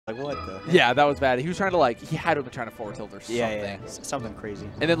Like, what the heck? Yeah, that was bad. He was trying to, like, he had to have been trying to forward tilt or something. Yeah. Something crazy.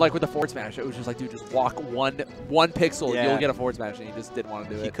 And then, like, with the forward smash, it was just like, dude, just walk one pixel, you'll get a forward smash, and he just didn't want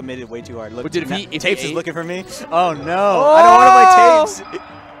to do it. He committed way too hard. Look, but dude, if Tapes he is looking for me. Oh, no. I don't want to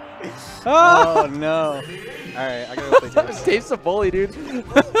play Tapes. Oh, no. All right, I got to play Tapes. Tapes a bully, dude.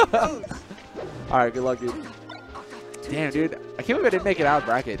 All right, good luck, dude. Damn, dude. I can't believe I didn't make it out of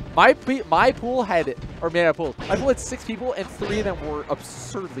bracket. My pool had, or maybe my pool had 6 people, and 3 of them were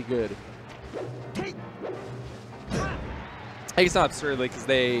absurdly good. I guess not absurdly, because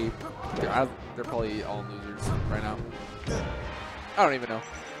they're probably all losers right now. I don't even know.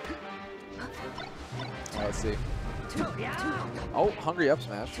 Right, let's see. Oh, hungry up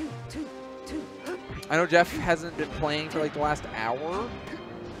smash. I know Jeff hasn't been playing for like the last hour,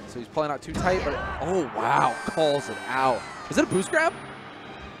 so he's playing out too tight, but oh wow, calls it out. Is it a boost grab?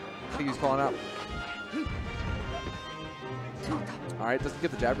 I think he's calling out. All right, doesn't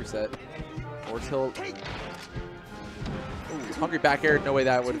get the jab reset. Or tilt. Ooh, hungry back air. No way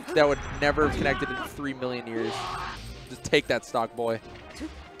that would never have connected in 3 million years. Just take that stock, boy.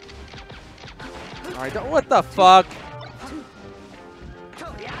 All right, what the fuck?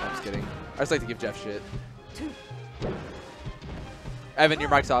 I'm just kidding. I just like to give Jeff shit. Evan, your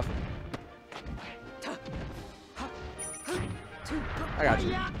mic's off. I got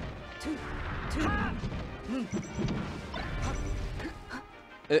you.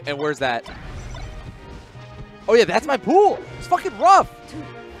 And where's that? Oh yeah, that's my pool. It's fucking rough.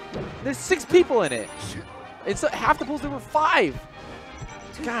 There's 6 people in it. It's half the pools there were 5.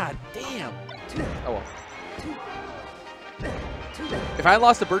 God damn. Oh well. If I had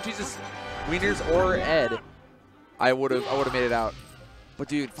lost to Bird Jesus, Wieners, or Ed, I would have made it out. But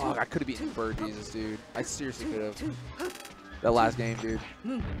dude, fuck, I could have beaten Bird Jesus, dude. I seriously could have. That last game, dude.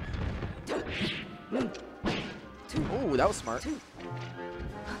 Oh, that was smart.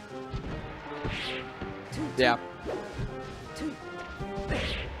 Yeah.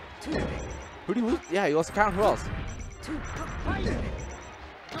 Who did he lose? Yeah, he lost the count. Who else?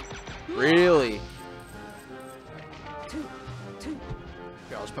 Really?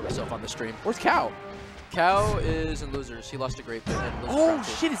 Here, I'll just put myself on the stream. Where's Cow? Cow is in losers. He lost to Grape. Oh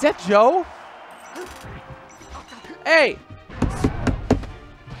shit, is that Joe? Hey!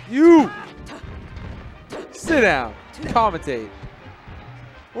 You! Sit down. Commentate.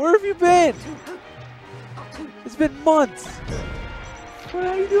 Where have you been? It's been months. What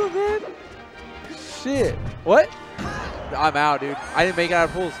are you doing, man? Shit. What? I'm out, dude. I didn't make it out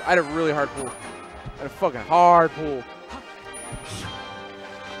of pools. I had a really hard pool. I had a fucking hard pool.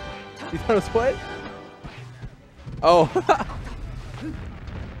 You thought it was what? Oh.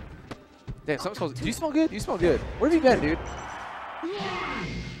 Damn, something smells. Do you smell good? You smell good. Where have you been, dude?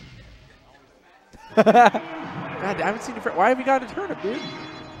 God, I haven't seen you for. Why have you got a turnip, dude?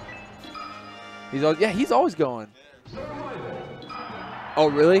 He's always, yeah, he's always going. Oh,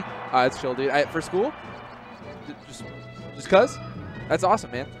 really? That's chill, dude. For school? Just cuz? That's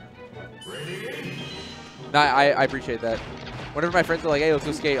awesome, man. No, I appreciate that. Whenever my friends are like, hey, let's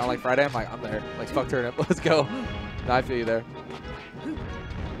go skate on like Friday, I'm like, I'm there. Like, fuck turnip. Let's go. No, I feel you there.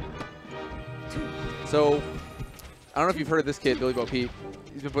 So, I don't know if you've heard of this kid, BillyBoPeep.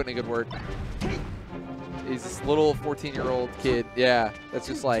 He's been putting in good work. He's this little 14-year-old kid. Yeah, that's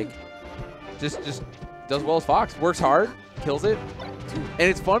just like, just does well as Fox. Works hard, kills it. And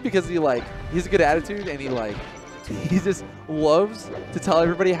it's fun because he has a good attitude, and he just loves to tell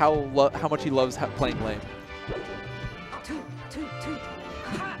everybody how much he loves playing lame.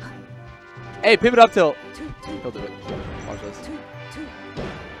 Hey, pivot up tilt. He'll do it. Watch this.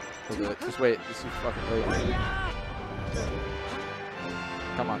 He'll do it. Just wait. Just fucking wait.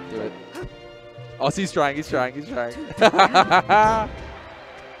 Come on, do it. Oh, see, he's trying. He's trying. He's trying.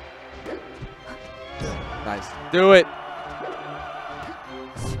 Nice. Do it.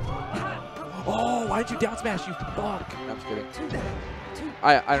 Oh, why did you down smash, you fuck? No, I'm just kidding.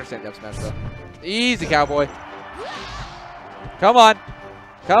 I understand down smash, though. Easy, cowboy. Come on.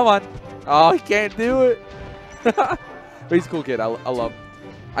 Come on. Oh, he can't do it. But he's a cool kid. I love him.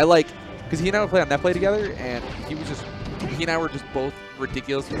 I like, because he and I would play on Netplay together, and he and I were just both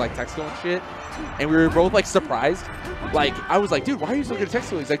ridiculous with like text skill and shit. And we were both like surprised. Like, I was like, dude, why are you so good at text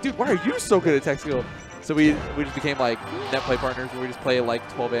skill? He's like, dude, why are you so good at text skill? So we just became like Netplay partners, where we just play like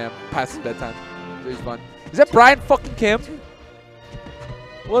 12 a.m. past his bedtime. It was fun. Is that Brian fucking Kim?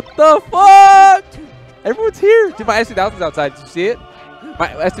 What the fuck? Everyone's here. Dude, my S2000's outside. Did you see it? My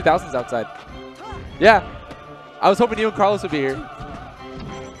S2000's outside. Yeah. I was hoping you and Carlos would be here.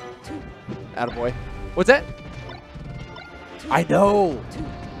 Attaboy. What's that? I know.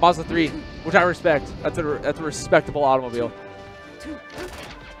 Mazda 3, which I respect. That's a respectable automobile.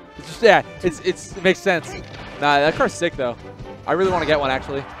 It's just, yeah, it makes sense. Nah, that car's sick though. I really want to get one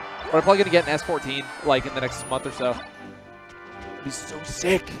actually. But I'm probably gonna get an S14 like in the next month or so. He's so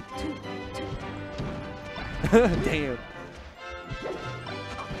sick. Damn.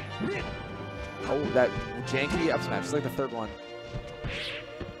 Oh, that janky up smash. It's like the third one.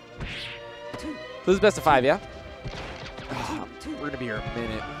 So this is best of 5, yeah? Oh, we're going to be here a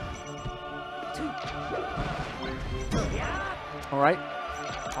minute. All right.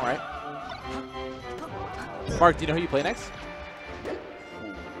 All right. Mark, do you know who you play next?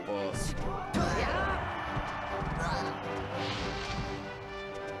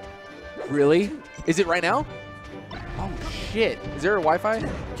 Really? Is it right now? Oh, shit. Is there a Wi-Fi?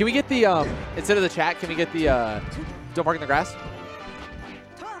 Can we get the, instead of the chat, can we get the, don't park in the grass?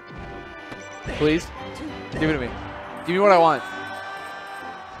 Please? Give it to me. Give me what I want.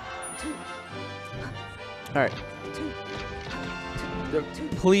 All right.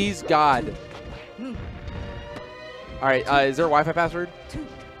 Please, God. All right, is there a Wi-Fi password?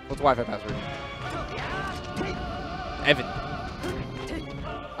 What's the Wi-Fi password? Evan.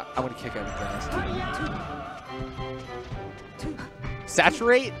 I'm going to kick Evan's ass.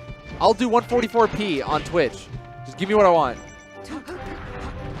 Saturate? I'll do 144p on Twitch. Just give me what I want.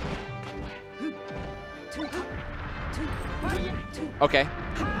 Okay.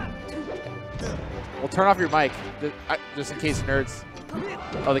 Well, turn off your mic, just in case nerds.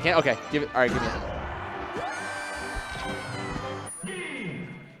 Oh, they can't? Okay, give it. All right, give me it.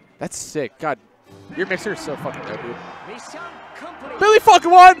 That's sick. God, your mixer is so fucking dope, dude. Billy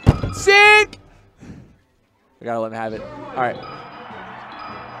fucking won! Sick! I gotta let him have it. All right.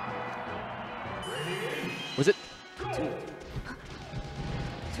 Was it?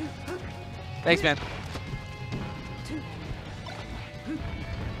 Thanks, man.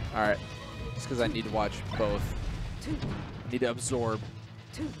 All right. Just because I need to watch both. Need to absorb.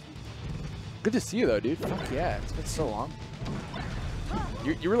 Good to see you, though, dude. Fuck yeah. It's been so long.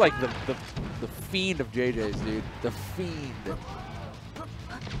 You were like the fiend of JJ's, dude. The fiend.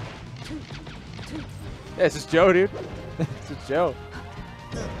 Yeah, it's just Joe, dude. It's just Joe.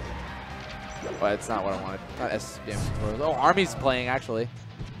 Well, that's not what I wanted. Not SSBM tutorials. Oh, Army's playing, actually.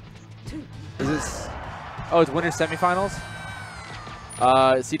 Is this... Oh, it's winter semifinals?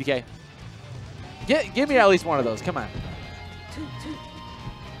 CDK. Give me at least one of those. Come on.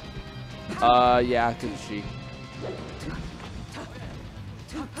 Yeah, because it's Sheik.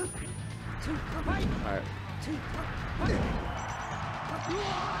 Alright.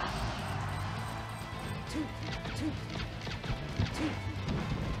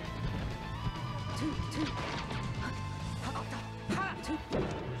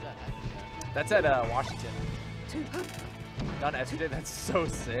 That's at Washington. Not yesterday. That's so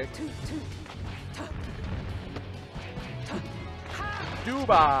sick.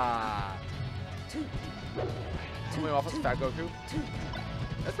 Duba. Somebody off us, Fat Goku.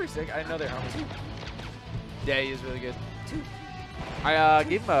 That's pretty sick. I didn't know they were homies. Yeah, he is really good. I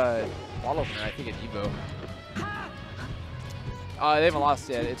gave him a wall opener, I think, at Evo. They haven't lost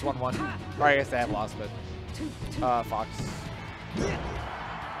yet. It's 1-1. Or I guess they have lost, but Fox.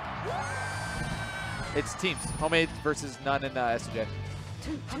 It's teams. Homemade versus none in SJ.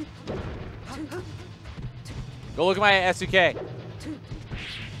 Go look at my SUK.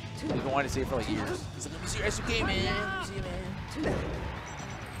 You've been wanting to see it for like years. Let me see your SUK, man. Let me see it, man.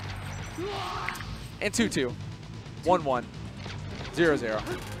 And 2-2. 1-1. 0-0. You're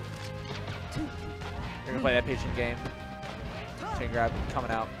gonna play that patient game. Chain grab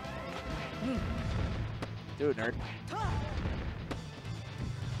coming out. Do it, nerd.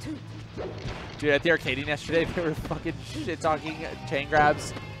 Dude, at the arcading yesterday, they were fucking shit-talking chain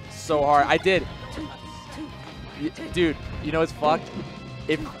grabs so hard. I did. Dude, you know what's fucked?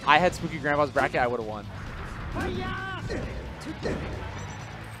 If I had Spooky Grandpa's bracket, I would have won.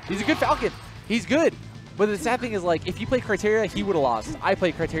 He's a good Falcon. He's good. But the sad thing is, like, if you played Criteria, he would have lost. I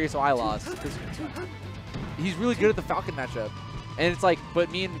played Criteria, so I lost. He's really good at the Falcon matchup. And it's like,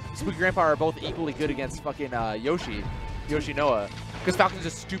 but me and Spooky Grandpa are both equally good against fucking Yoshi Noah. Because Falcon's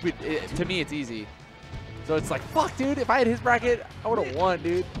just stupid. To me, it's easy. So it's like, fuck, dude. If I had his bracket, I would have won,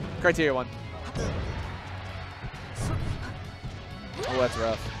 dude. Criteria won. Oh, that's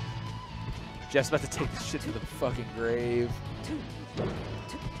rough. Jeff's about to take this shit to the fucking grave.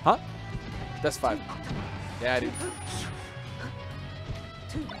 Huh? That's 5. Yeah, dude.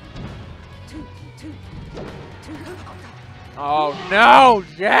 Oh, no,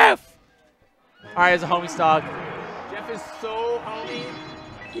 Jeff! All right, it's a homie stock. Jeff is so homie.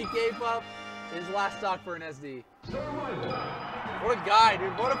 He gave up his last stock for an SD. What a guy,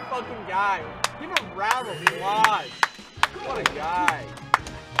 dude. What a fucking guy. Give him a round of applause. What a guy.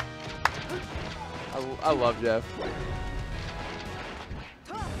 I love Jeff.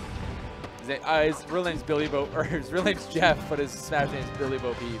 His real name's or his real name's Jeff, but his Smash name is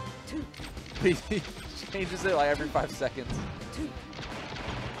BillyBoPeep. He changes it like every 5 seconds.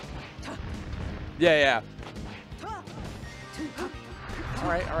 Yeah. All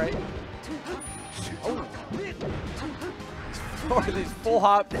right. Oh, these full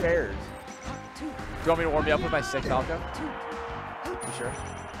hop pairs. Do you want me to warm you up with my sick Hulka? You sure?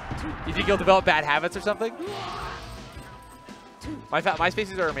 You think you'll develop bad habits or something? My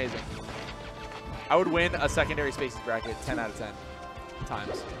spaces are amazing. I would win a secondary spaces bracket 10 out of 10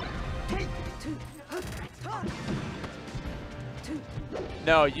 times.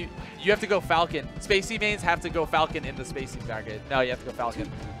 No, you have to go Falcon. Spacey mains have to go Falcon in the spacing bracket. No, you have to go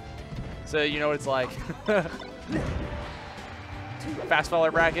Falcon. So you know what it's like. Fast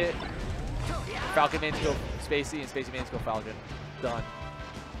faller bracket. Falcon mains go Spacey and Spacey mains go Falcon. Done.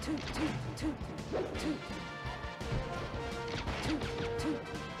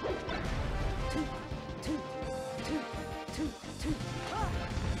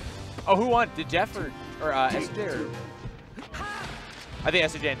 Oh, who won? Did Jeff or SJ or? I think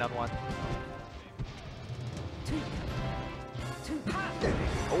SJ and none won.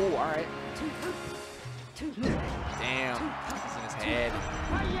 Oh, all right. Damn, he's in his head.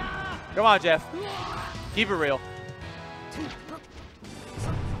 Come on, Jeff. Keep it real.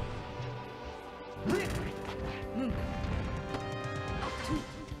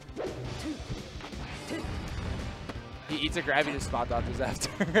 He eats a grab, he just spot dodges after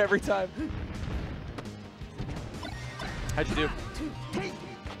every time. How'd you do?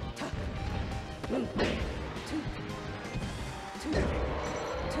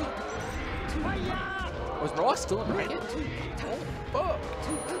 Was Ross still in bracket? Oh, fuck.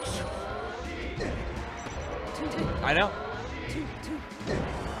 I know.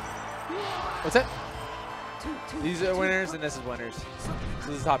 What's that? These are winners and this is winners. So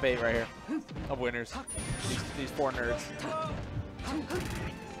this is top 8 right here of winners. These 4 nerds.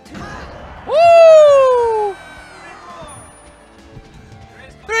 Woo!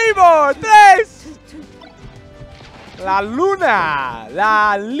 3 more! 3! La Luna!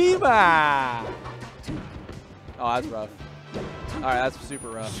 La Lima! Oh, that's rough. Alright, that's super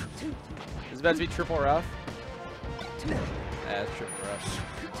rough. Is it about to be triple rough? Yeah, that's triple rough.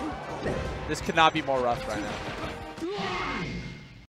 This could not be more rough right now.